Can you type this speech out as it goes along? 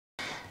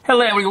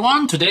Hello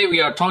everyone, today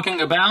we are talking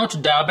about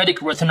diabetic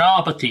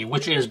retinopathy,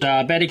 which is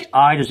diabetic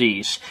eye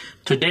disease.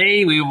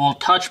 Today we will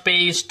touch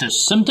base the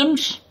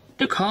symptoms,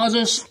 the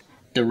causes,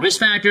 the risk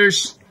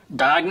factors,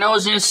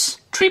 diagnosis,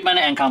 treatment,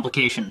 and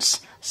complications.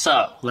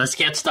 So, let's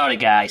get started,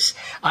 guys.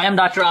 I am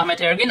Dr. Ahmed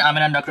Ergin. I'm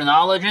an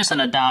endocrinologist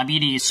and a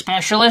diabetes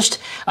specialist.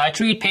 I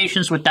treat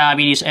patients with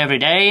diabetes every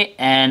day,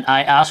 and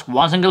I ask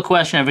one single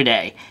question every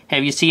day.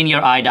 Have you seen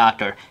your eye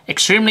doctor?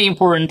 Extremely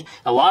important.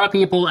 A lot of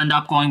people end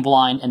up going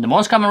blind, and the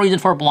most common reason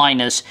for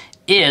blindness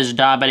is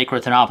diabetic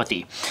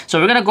retinopathy.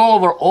 So we're going to go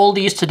over all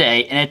these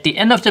today, and at the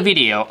end of the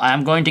video,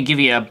 I'm going to give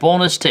you a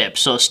bonus tip.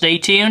 So stay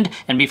tuned,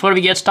 and before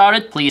we get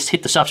started, please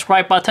hit the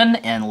subscribe button,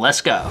 and let's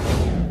go.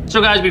 So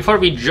guys, before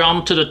we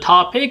jump to the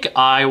topic,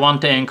 I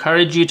want to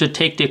encourage you to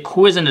take the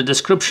quiz in the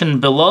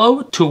description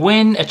below to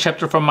win a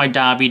chapter from my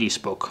diabetes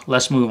book.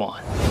 Let's move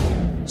on.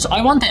 So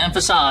I want to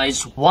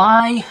emphasize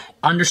why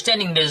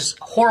understanding this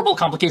horrible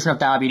complication of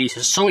diabetes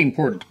is so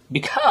important.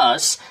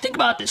 Because, think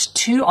about this,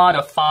 2 out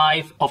of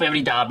 5 of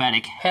every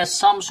diabetic has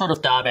some sort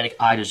of diabetic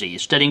eye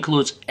disease. That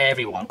includes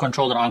everyone,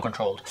 controlled or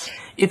uncontrolled.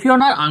 If you're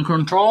not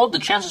uncontrolled, the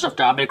chances of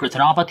diabetic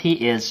retinopathy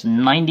is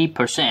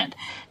 90%.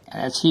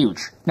 That's huge.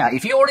 Now,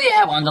 if you already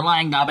have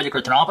underlying diabetic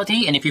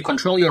retinopathy, and if you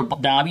control your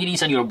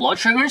diabetes and your blood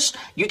sugars,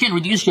 you can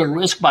reduce your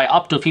risk by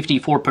up to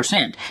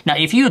 54%. Now,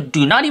 if you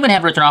do not even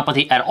have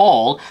retinopathy at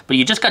all, but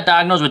you just got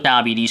diagnosed with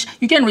diabetes,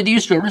 you can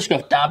reduce your risk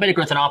of diabetic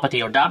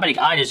retinopathy or diabetic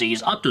eye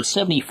disease up to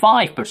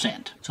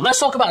 75%. So let's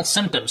talk about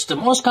symptoms. The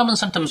most common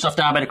symptoms of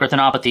diabetic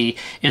retinopathy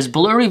is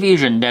blurry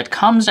vision that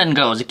comes and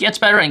goes. It gets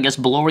better and gets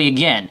blurry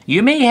again.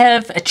 You may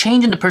have a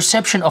change in the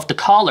perception of the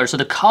color, so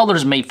the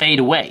colors may fade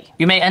away.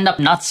 You may end up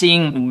not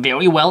seeing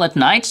very well at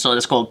night, so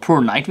that's called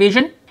poor night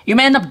vision. You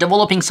may end up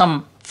developing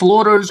some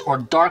floaters or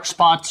dark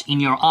spots in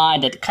your eye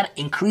that kind of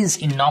increase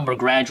in number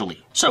gradually.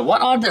 So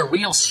what are the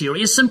real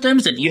serious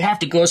symptoms that you have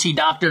to go see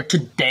doctor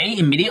today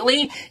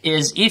immediately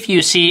is if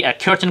you see a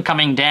curtain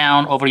coming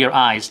down over your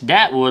eyes.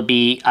 That would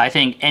be, I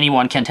think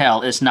anyone can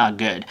tell, is not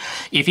good.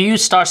 If you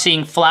start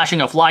seeing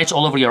flashing of lights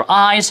all over your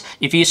eyes,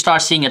 if you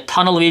start seeing a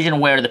tunnel vision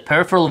where the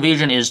peripheral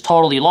vision is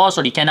totally lost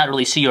or you cannot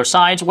really see your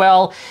sides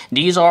well,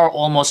 these are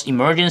almost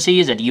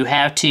emergencies that you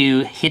have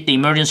to hit the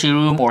emergency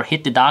room or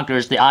hit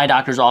the eye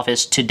doctor's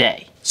office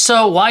today.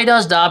 So why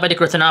does diabetic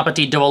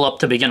retinopathy develop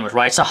to begin with,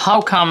 right? So how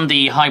come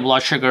the high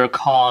blood sugar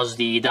cause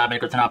the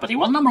diabetic retinopathy?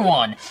 Well, number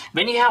one,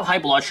 when you have high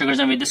blood sugars,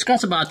 and we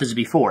discussed about this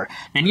before,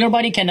 when your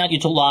body cannot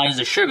utilize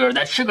the sugar,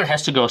 that sugar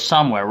has to go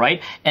somewhere,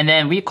 right? And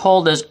then we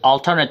call this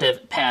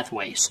alternative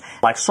pathways,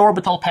 like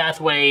sorbitol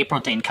pathway,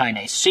 protein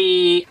kinase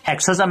C,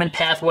 hexazamin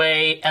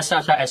pathway,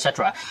 etc.,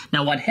 etc.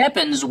 Now, what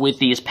happens with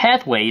these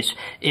pathways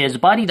is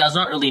body does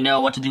not really know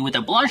what to do with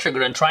the blood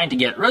sugar and trying to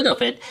get rid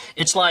of it.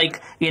 It's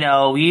like, you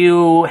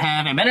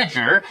have a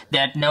manager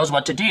that knows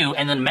what to do,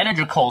 and then the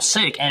manager calls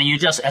sick, and you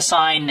just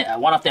assign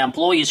one of the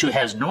employees who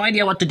has no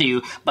idea what to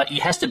do, but he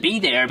has to be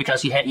there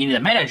because you need a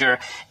manager,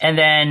 and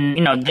then,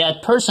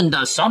 that person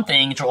does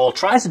something, or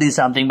tries to do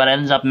something, but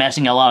ends up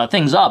messing a lot of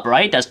things up,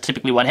 right? That's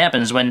typically what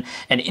happens when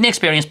an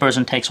inexperienced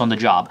person takes on the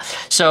job.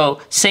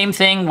 So, same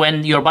thing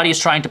when your body is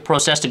trying to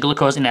process the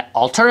glucose in an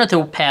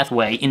alternative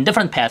pathway, in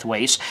different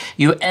pathways,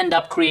 you end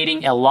up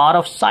creating a lot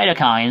of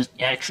cytokines,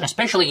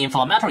 especially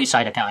inflammatory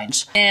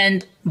cytokines,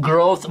 and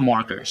growth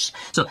markers.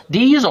 So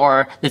these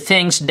are the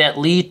things that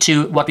lead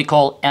to what we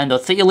call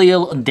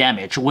endothelial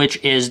damage, which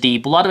is the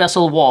blood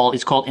vessel wall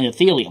is called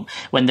endothelium.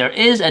 When there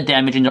is a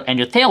damage in your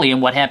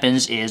endothelium, what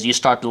happens is you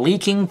start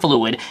leaking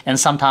fluid and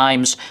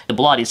sometimes the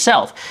blood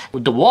itself.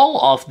 The wall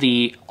of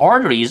the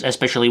arteries,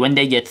 especially when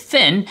they get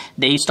thin,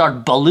 they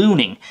start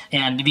ballooning,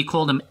 and we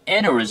call them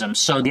aneurysms.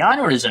 So the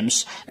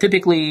aneurysms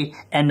typically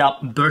end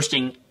up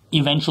bursting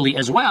eventually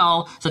as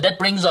well. So that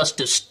brings us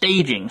to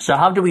staging. So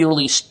how do we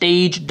really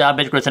stage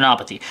diabetic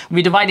retinopathy?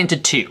 We divide into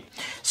 2.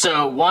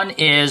 So one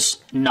is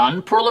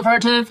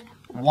non-proliferative,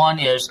 one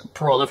is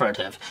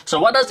proliferative. So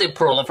what does the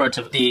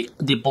proliferative,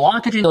 the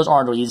blockage in those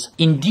arteries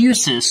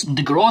induces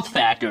the growth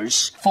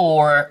factors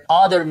for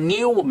other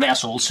new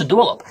vessels to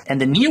develop.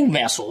 And the new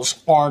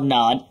vessels are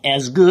not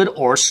as good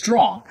or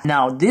strong.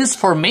 Now, this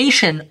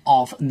formation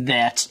of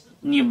that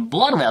new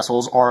blood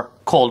vessels are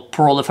called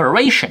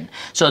proliferation.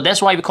 So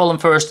that's why we call them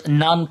first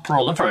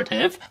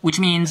non-proliferative, which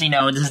means,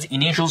 this is the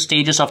initial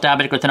stages of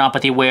diabetic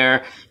retinopathy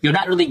where you're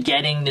not really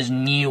getting these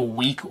new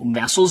weak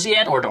vessels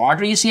yet or the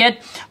arteries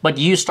yet, but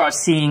you start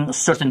seeing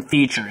certain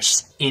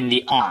features in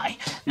the eye.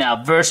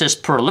 Now, versus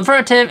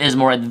proliferative is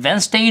more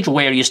advanced stage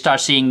where you start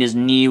seeing these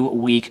new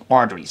weak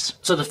arteries.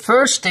 So the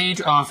first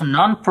stage of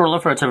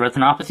non-proliferative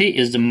retinopathy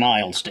is the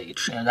mild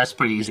stage. That's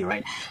pretty easy,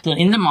 right? So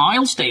in the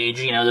mild stage,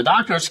 the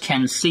doctors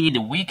can see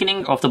the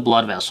weakening of the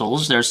blood vessels.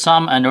 There's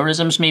some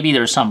aneurysms, maybe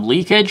there's some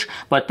leakage,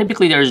 but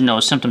typically there is no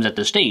symptoms at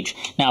this stage.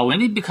 Now,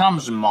 when it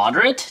becomes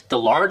moderate, the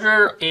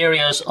larger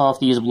areas of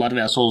these blood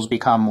vessels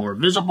become more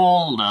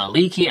visible,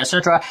 leaky,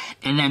 etc.,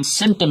 and then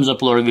symptoms of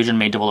blurry vision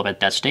may develop at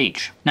that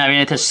stage. Now, when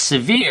it is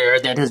severe,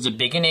 that is the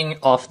beginning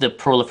of the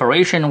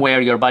proliferation where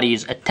your body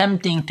is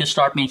attempting to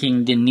start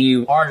making the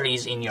new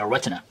arteries in your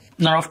retina.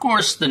 Now, of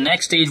course, the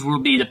next stage will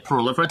be the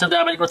proliferative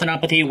diabetic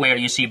retinopathy, where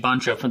you see a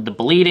bunch of the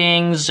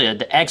bleedings,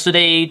 the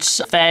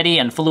exudates, fatty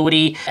and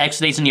fluidy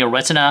exudates in your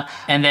retina,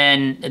 and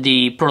then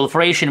the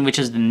proliferation, which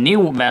is the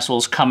new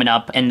vessels coming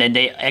up, and then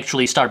they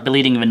actually start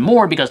bleeding even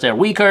more because they're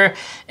weaker,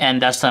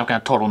 and that's some kind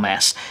of total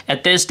mess.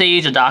 At this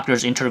stage, the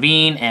doctors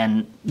intervene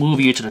and move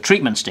you to the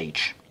treatment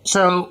stage.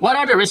 So, what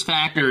are the risk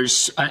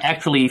factors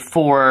actually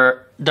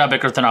for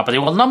diabetic retinopathy?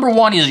 Well, number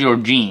one is your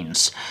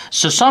genes.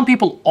 So some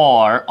people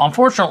are,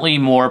 unfortunately,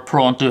 more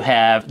prone to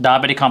have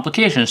diabetic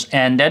complications,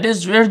 and that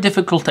is very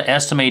difficult to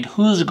estimate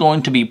who's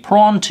going to be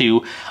prone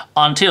to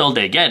until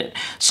they get it.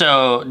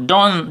 So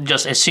don't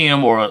just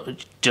assume or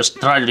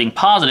just try to think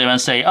positive and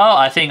say, oh,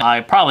 I think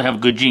I probably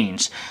have good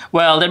genes.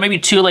 Well, that may be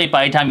too late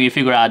by the time you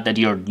figure out that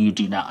you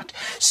do not.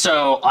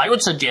 So I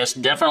would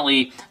suggest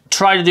definitely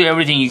try to do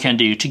everything you can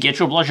do to get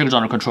your blood sugars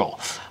under control.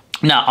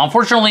 Now,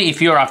 unfortunately, if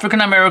you're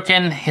African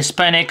American,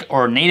 Hispanic,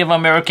 or Native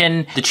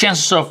American, the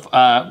chances of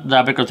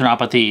diabetic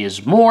retinopathy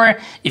is more.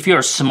 If you're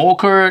a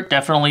smoker,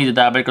 definitely the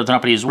diabetic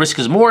retinopathy risk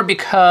is more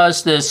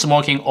because the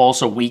smoking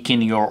also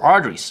weakens your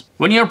arteries.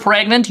 When you're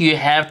pregnant, you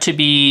have to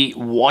be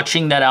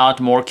watching that out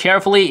more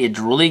carefully. It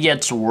really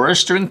gets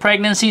worse during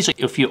pregnancy. So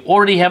if you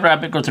already have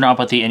diabetic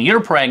retinopathy and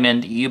you're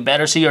pregnant, you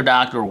better see your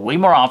doctor way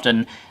more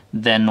often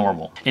than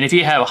normal. And if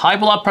you have high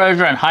blood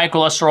pressure and high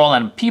cholesterol,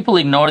 and people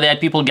ignore that,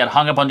 people get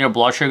hung up on their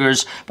blood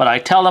sugars, but I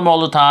tell them all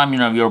the time, you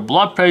know, your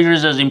blood pressure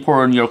is as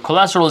important, your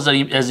cholesterol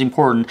is as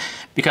important,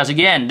 because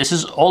again, this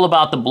is all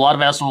about the blood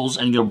vessels,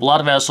 and your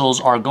blood vessels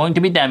are going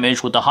to be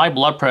damaged with the high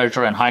blood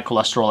pressure and high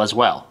cholesterol as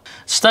well.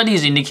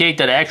 Studies indicate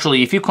that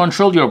actually if you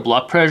control your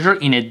blood pressure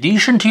in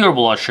addition to your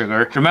blood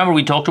sugar, remember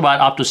we talked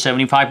about up to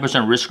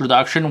 75% risk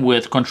reduction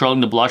with controlling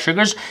the blood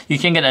sugars, you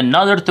can get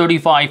another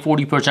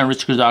 35-40%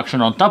 risk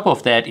reduction on top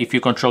of that if you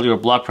control your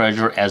blood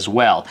pressure as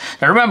well.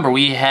 Now remember,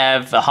 we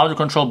have how to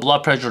control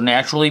blood pressure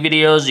naturally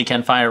videos. You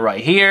can find it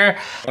right here,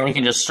 or you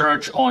can just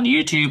search on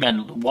YouTube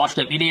and watch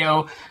that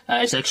video.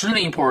 It's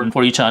extremely important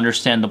for you to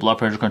understand the blood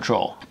pressure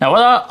control. Now,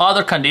 what are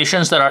other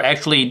conditions that are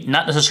actually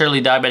not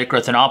necessarily diabetic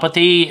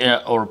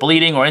retinopathy or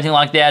bleeding or anything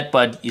like that,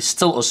 but is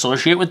still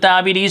associated with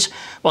diabetes?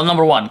 Well,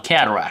 number one,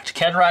 cataract.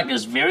 Cataract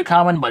is very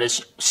common, but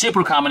it's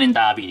super common in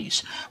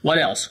diabetes. What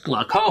else?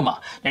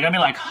 Glaucoma. They're gonna be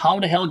like, how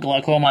the hell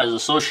glaucoma is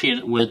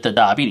associated with the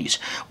diabetes?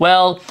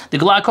 Well, the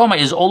glaucoma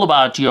is all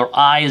about your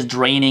eyes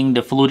draining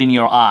the fluid in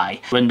your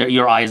eye. When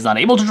your eye is not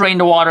able to drain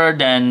the water,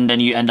 then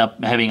you end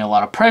up having a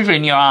lot of pressure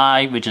in your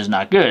eye, which is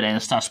not good, and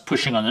it starts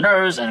pushing on the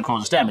nerves and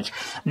causes damage.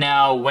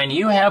 Now, when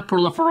you have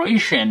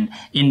proliferation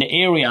in the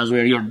areas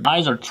where your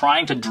eyes are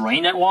trying to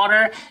drain that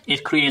water,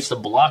 it creates the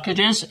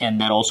blockages, and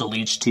that also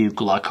leads to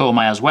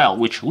glaucoma as well,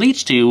 which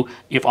leads to,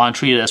 if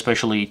untreated,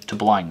 especially to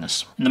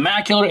blindness. And the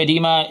macular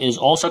edema is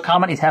also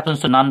common. It happens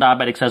to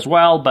non-diabetics as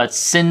well, but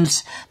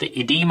since the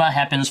edema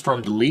happens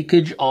from the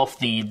leakage of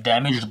the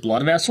damaged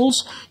blood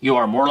vessels, you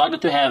are more likely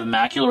to have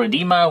macular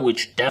edema,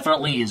 which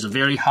definitely is a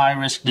very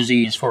high-risk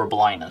disease for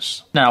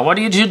blindness. Now, what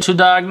do you do to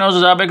diagnose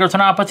diabetic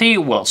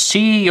retinopathy? Well,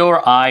 see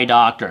your eye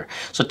doctor.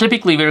 So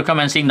typically, we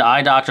recommend seeing the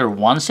eye doctor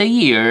once a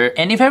year,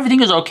 and if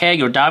everything is okay,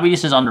 your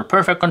diabetes is under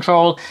perfect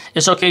control,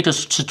 it's okay to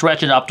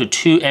stretch it up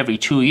to every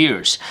 2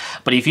 years.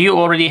 But if you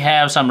already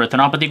have some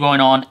retinopathy going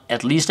on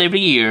at least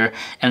every year,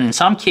 and in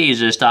some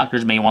cases,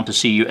 doctors may want to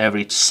see you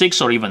every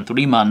 6 or even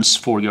 3 months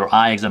for your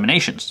eye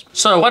examinations.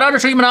 So what are the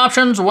treatment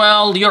options?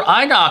 Well, your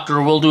eye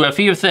doctor will do a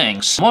few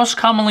things. Most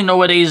commonly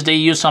nowadays, they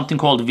use something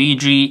called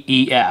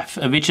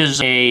VEGF, which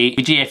is a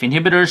VEGF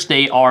inhibitors.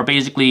 They are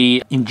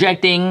basically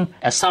injecting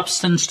a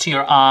substance to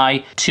your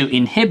eye to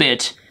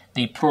inhibit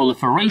the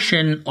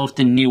proliferation of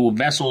the new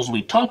vessels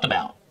we talked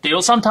about. They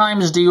will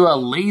sometimes do a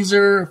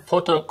laser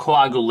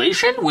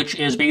photocoagulation, which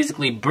is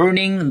basically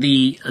burning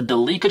the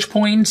leakage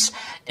points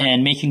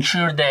and making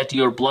sure that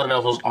your blood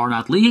vessels are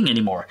not leaking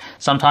anymore.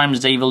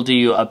 Sometimes they will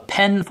do a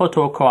pen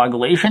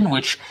photocoagulation,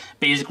 which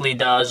basically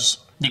does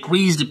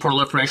decrease the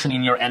proliferation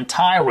in your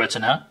entire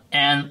retina.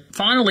 And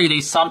finally,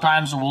 they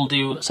sometimes will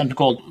do something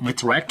called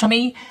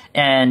vitrectomy,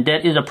 and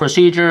that is a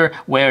procedure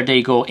where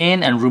they go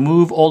in and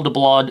remove all the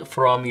blood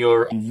from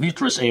your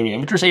vitreous area.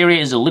 Vitreous area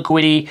is a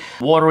liquidy,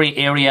 watery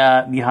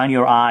area behind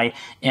your eye,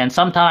 and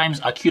sometimes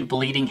acute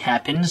bleeding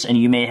happens and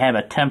you may have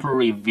a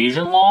temporary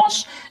vision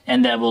loss,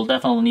 and that will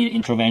definitely need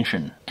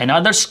intervention.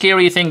 Another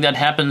scary thing that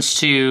happens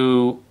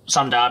to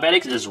some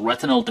diabetics is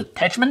retinal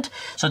detachment.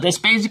 So that's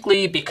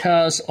basically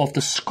because of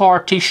the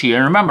scar tissue.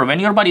 And remember, when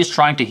your body is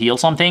trying to heal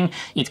something,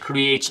 it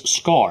creates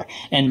scar.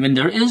 And when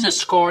there is a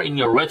scar in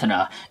your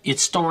retina,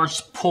 it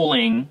starts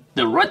pulling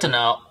the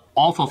retina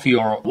off of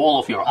your wall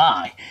of your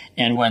eye.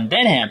 And when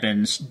that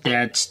happens,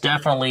 that's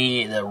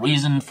definitely the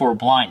reason for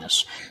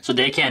blindness. So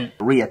they can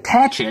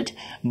reattach it,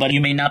 but you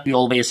may not be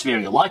always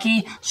very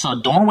lucky, so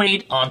don't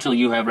wait until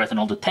you have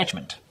retinal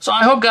detachment. So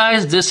I hope,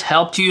 guys, this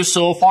helped you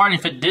so far. And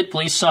if it did,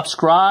 please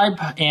subscribe.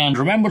 And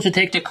remember to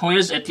take the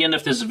quiz at the end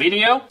of this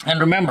video.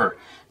 And remember,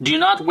 do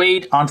not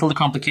wait until the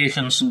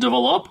complications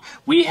develop.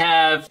 We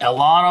have a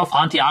lot of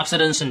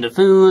antioxidants in the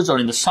foods or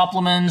in the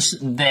supplements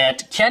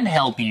that can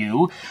help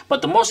you.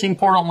 But the most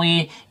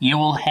importantly, you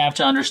will have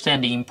to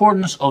understand the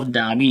importance of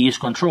diabetes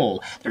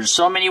control. There's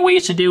so many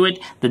ways to do it.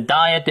 The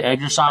diet, the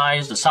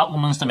exercise, the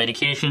supplements, the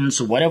medications,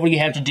 whatever you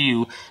have to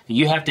do,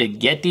 you have to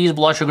get these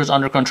blood sugars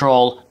under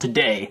control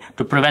today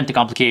to prevent the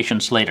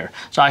complications later.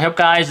 So I hope,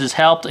 guys, this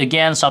helped.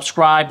 Again,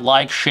 subscribe,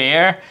 like,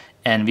 share,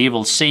 and we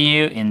will see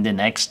you in the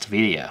next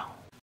video.